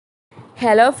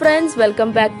Hello friends,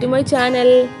 welcome back to my channel.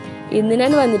 ഇന്ന്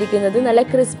ഞാൻ വന്നിരിക്കുന്നത് നല്ല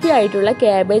ക്രിസ്പി ആയിട്ടുള്ള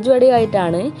കാബേജ്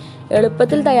വടയായിട്ടാണ്.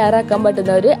 എളുപ്പത്തിൽ തയ്യാറാക്കാൻ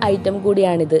പറ്റുന്ന ഒരു ഐറ്റം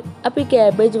കൂടിയാണിത്. അപ്പോൾ ഈ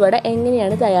കാബേജ് വട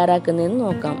എങ്ങനെയാണ് തയ്യാറാക്കുന്നതെന്ന്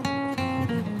നോക്കാം.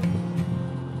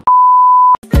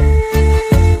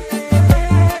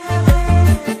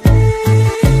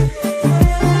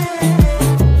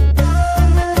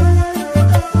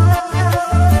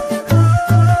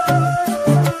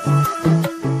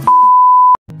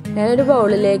 ഞാനൊരു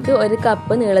ബൗളിലേക്ക് ഒരു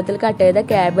കപ്പ് നീളത്തിൽ കട്ട് ചെയ്ത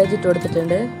കാബേജ് ഇട്ട്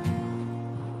കൊടുത്തിട്ടുണ്ട്.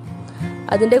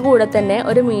 അതിൻ്റെ കൂടെ തന്നെ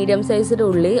ഒരു മീഡിയം സൈസിൻ്റെ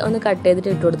ഉള്ളി ഒന്ന് കട്ട് ചെയ്തിട്ട്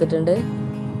ഇട്ട് കൊടുത്തിട്ടുണ്ട്.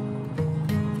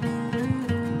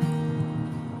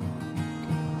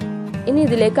 ഇനി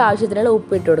ഇതിലേക്ക് ആവശ്യത്തിനുള്ള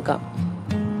ഉപ്പ് ഇട്ട് കൊടുക്കാം.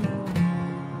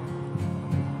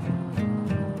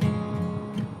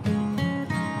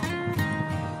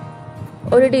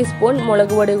 ഒരു ടീസ്പൂൺ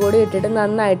മുളക് പൊടി കൂടി ഇട്ടിട്ട്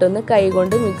നന്നായിട്ടൊന്ന് കൈ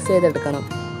കൊണ്ട് മിക്സ് ചെയ്തെടുക്കണം.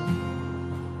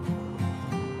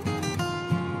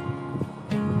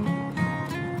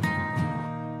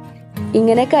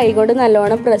 ഇങ്ങനെ കൈകൊണ്ട്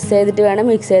നല്ലോണം പ്രസ് ചെയ്തിട്ട് വേണം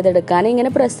മിക്സ് ചെയ്തെടുക്കാൻ. ഇങ്ങനെ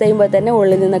പ്രസ് ചെയ്യുമ്പോൾ തന്നെ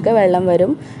ഉള്ളിൽ നിന്നൊക്കെ വെള്ളം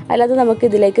വരും. അല്ലാതെ നമുക്ക്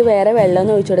ഇതിലേക്ക് വേറെ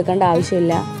വെള്ളമൊന്നും ഒഴിച്ചു കൊടുക്കേണ്ട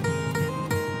ആവശ്യമില്ല.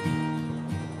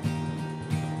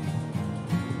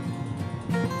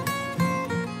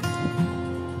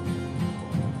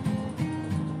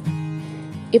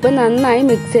 ഇപ്പം നന്നായി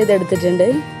മിക്സ് ചെയ്തെടുത്തിട്ടുണ്ട്.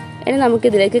 ഇനി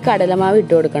നമുക്കിതിലേക്ക് കടലമാവ്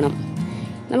ഇട്ട് കൊടുക്കണം.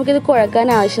 നമുക്കിത് കുഴക്കാൻ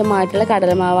ആവശ്യമായിട്ടുള്ള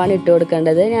കടലമാവാണ് ഇട്ട്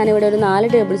കൊടുക്കേണ്ടത്. ഞാനിവിടെ ഒരു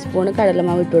 4 ടേബിൾ സ്പൂൺ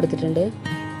കടലമാവ് ഇട്ട് കൊടുത്തിട്ടുണ്ട്.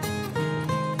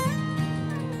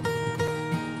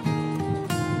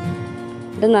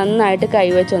 ഇത് നന്നായിട്ട്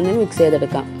കൈവച്ചൊന്ന് മിക്സ്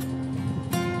ചെയ്തെടുക്കാം.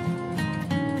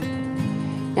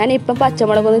 ഞാനിപ്പം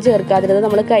പച്ചമുളകൊന്നും ചേർക്കാതിരുന്നത്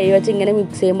നമ്മൾ കൈവച്ച് ഇങ്ങനെ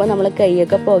മിക്സ് ചെയ്യുമ്പോൾ നമ്മൾ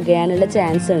കൈയൊക്കെ പുകയാനുള്ള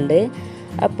ചാൻസ് ഉണ്ട്.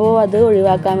 അപ്പോൾ അത്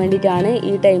ഒഴിവാക്കാൻ വേണ്ടിയിട്ടാണ്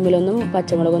ഈ ടൈമിലൊന്നും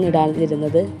പച്ചമുളകൊന്നും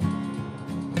ഇടാതിരുന്നത്.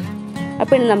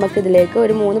 അപ്പോൾ ഇനി നമുക്കിതിലേക്ക്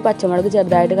ഒരു 3 പച്ചമുളക്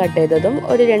ചെറുതായിട്ട് കട്ട് ചെയ്തതും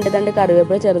ഒരു 2 തണ്ട്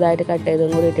കറിവേപ്പില ചെറുതായിട്ട് കട്ട്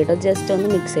ചെയ്തതും കൂടി ഇട്ടിട്ട് ജസ്റ്റ് ഒന്ന്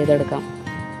മിക്സ് ചെയ്തെടുക്കാം.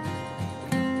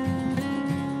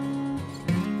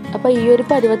 അപ്പോൾ ഈ ഒരു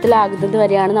പരുവത്തിലാകുന്നത്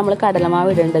വരെയാണ് നമ്മൾ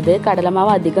കടലമാവ് ഇടേണ്ടത്.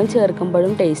 കടലമാവ് അധികം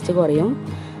ചേർക്കുമ്പോഴും ടേസ്റ്റ് കുറയും.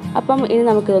 അപ്പം ഇനി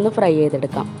നമുക്കിതൊന്ന് ഫ്രൈ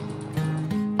ചെയ്തെടുക്കാം.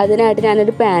 അതിനായിട്ട്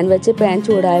ഞാനൊരു പാൻ വെച്ച് പാൻ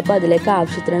ചൂടായപ്പോൾ അതിലേക്ക്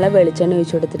ആവശ്യത്തിനുള്ള വെളിച്ചെണ്ണ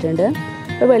ഒഴിച്ചു കൊടുത്തിട്ടുണ്ട്.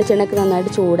 അപ്പോൾ വെളിച്ചെണ്ണയൊക്കെ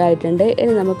നന്നായിട്ട് ചൂടായിട്ടുണ്ട്.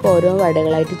 ഇനി നമുക്ക് ഓരോ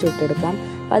വടകളായിട്ട് ചുട്ടെടുക്കാം.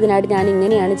 അപ്പോൾ അതിനായിട്ട് ഞാൻ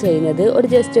ഇങ്ങനെയാണ് ചെയ്യുന്നത്. ഒരു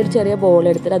ചെറിയ ബോൾ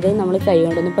എടുത്തിട്ട് അത് നമ്മൾ കൈ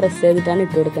കൊണ്ടൊന്ന് പ്രസ് ചെയ്തിട്ടാണ്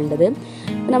ഇട്ട് കൊടുക്കേണ്ടത്.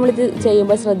 നമ്മളിത്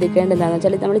ചെയ്യുമ്പോൾ ശ്രദ്ധിക്കേണ്ടത് എന്താണെന്ന്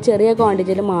വെച്ചാൽ നമ്മൾ ചെറിയ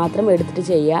ക്വാണ്ടിറ്റിയിൽ മാത്രം എടുത്തിട്ട്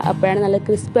ചെയ്യുക. അപ്പോഴാണ് നല്ല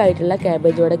ക്രിസ്പി ആയിട്ടുള്ള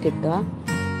കാബേജ് വട കിട്ടുക.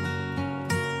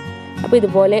 അപ്പോൾ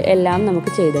ഇതുപോലെ എല്ലാം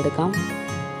നമുക്ക് ചെയ്തെടുക്കാം.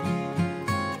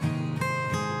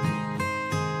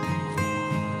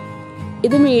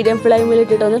 ഇത് മീഡിയം ഫ്ലെയിമിൽ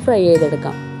ഇട്ടിട്ടൊന്ന് ഫ്രൈ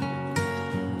ചെയ്തെടുക്കാം.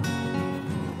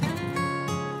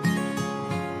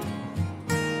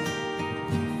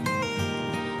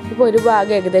 ഇപ്പോൾ ഒരു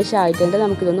ഭാഗം ഏകദേശം ആയിട്ടുണ്ട്.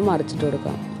 നമുക്കിതൊന്ന് മറിച്ചിട്ട്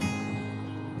കൊടുക്കാം.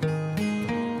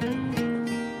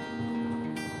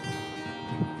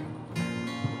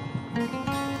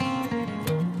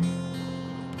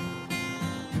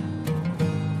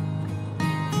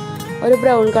 ഒരു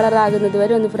ബ്രൗൺ കളർ ആകുന്നത്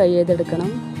വരെ ഒന്ന് ഫ്രൈ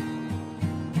ചെയ്തെടുക്കണം.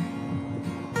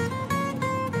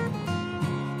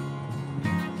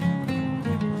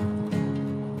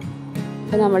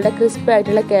 അപ്പോൾ നമ്മളുടെ ക്രിസ്പി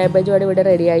ആയിട്ടുള്ള കാബേജ് വട ഇവിടെ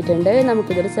റെഡി ആയിട്ടുണ്ട്.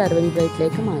 നമുക്കിതൊരു സർവിങ്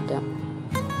പ്ലേറ്റിലേക്ക് മാറ്റാം.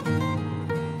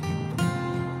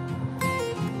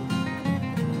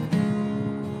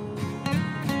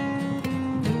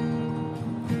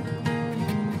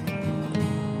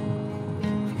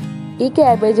 ഈ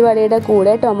കാബേജ് വടയുടെ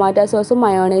കൂടെ ടൊമാറ്റോ സോസും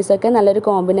മയോണൈസൊക്കെ നല്ലൊരു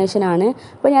കോമ്പിനേഷനാണ്.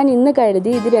 അപ്പോൾ ഞാൻ ഇന്ന്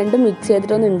കരുതി ഇത് രണ്ടും മിക്സ്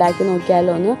ചെയ്തിട്ടൊന്ന് ഉണ്ടാക്കി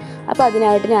നോക്കിയാലോ എന്ന്. അപ്പോൾ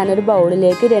അതിനായിട്ട് ഞാനൊരു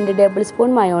ബൗളിലേക്ക് 2 table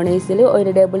spoon മയോണൈസിൽ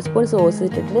 1 table spoon sauce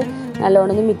ഇട്ടിട്ട്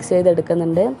നല്ലോണം ഒന്ന് മിക്സ്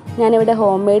ചെയ്തെടുക്കുന്നുണ്ട്. ഞാനിവിടെ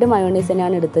ഹോം മെയ്ഡ് മയോണൈസ്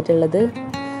തന്നെയാണ് എടുത്തിട്ടുള്ളത്.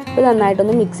 അപ്പോൾ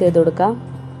നന്നായിട്ടൊന്ന് മിക്സ് ചെയ്ത് കൊടുക്കാം.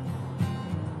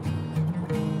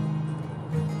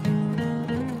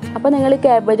 അപ്പോൾ നിങ്ങൾ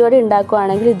കാബേജ് വട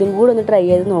ഉണ്ടാക്കുകയാണെങ്കിൽ ഇതും കൂടി ഒന്ന് ട്രൈ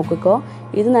ചെയ്ത് നോക്കിക്കോ.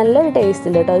 ഇത് നല്ലൊരു ടേസ്റ്റ്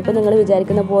ഉണ്ട് കേട്ടോ. ഇപ്പോൾ നിങ്ങൾ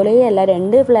വിചാരിക്കുന്ന പോലെയല്ല,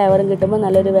 2 ഫ്ലേവറും കിട്ടുമ്പോൾ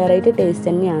നല്ലൊരു വെറൈറ്റി ടേസ്റ്റ്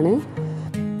തന്നെയാണ്.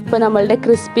 ഇപ്പോൾ നമ്മളുടെ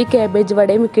ക്രിസ്പി കാബേജ്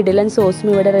വടയും കിടിലൻ സോസും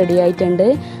ഇവിടെ റെഡി ആയിട്ടുണ്ട്.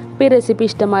 അപ്പോൾ ഈ റെസിപ്പി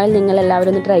ഇഷ്ടമായാൽ നിങ്ങൾ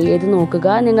എല്ലാവരും ഒന്ന് ട്രൈ ചെയ്ത് നോക്കുക.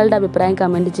 നിങ്ങളുടെ അഭിപ്രായം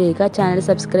കമൻറ്റ് ചെയ്യുക. ചാനൽ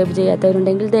സബ്സ്ക്രൈബ്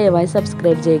ചെയ്യാത്തവരുണ്ടെങ്കിൽ ദയവായി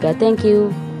സബ്സ്ക്രൈബ് ചെയ്യുക. താങ്ക്